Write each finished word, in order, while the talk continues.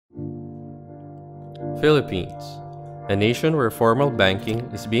Philippines, a nation where formal banking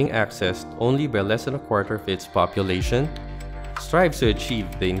is being accessed only by less than a quarter of its population, strives to achieve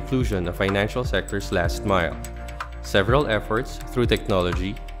the inclusion of financial sector's last mile. Several efforts through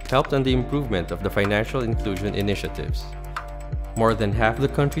technology helped on the improvement of the financial inclusion initiatives. More than half the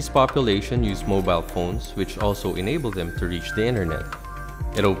country's population use mobile phones, which also enable them to reach the internet.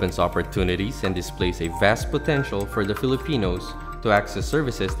 It opens opportunities and displays a vast potential for the Filipinos to access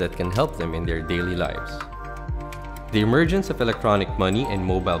services that can help them in their daily lives. The emergence of electronic money and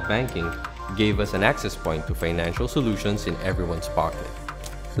mobile banking gave us an access point to financial solutions in everyone's pocket.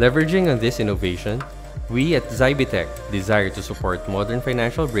 Leveraging on this innovation, we at Zybi desire to support modern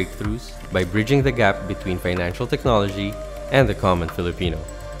financial breakthroughs by bridging the gap between financial technology and the common Filipino.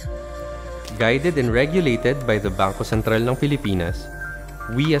 Guided and regulated by the Bangko Sentral ng Pilipinas,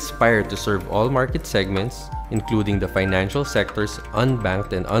 we aspire to serve all market segments, including the financial sector's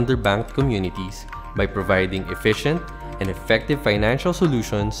unbanked and underbanked communities, by providing efficient and effective financial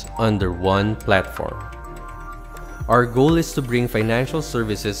solutions under one platform. Our goal is to bring financial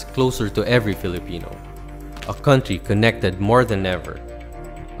services closer to every Filipino, a country connected more than ever,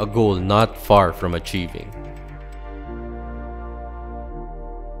 a goal not far from achieving.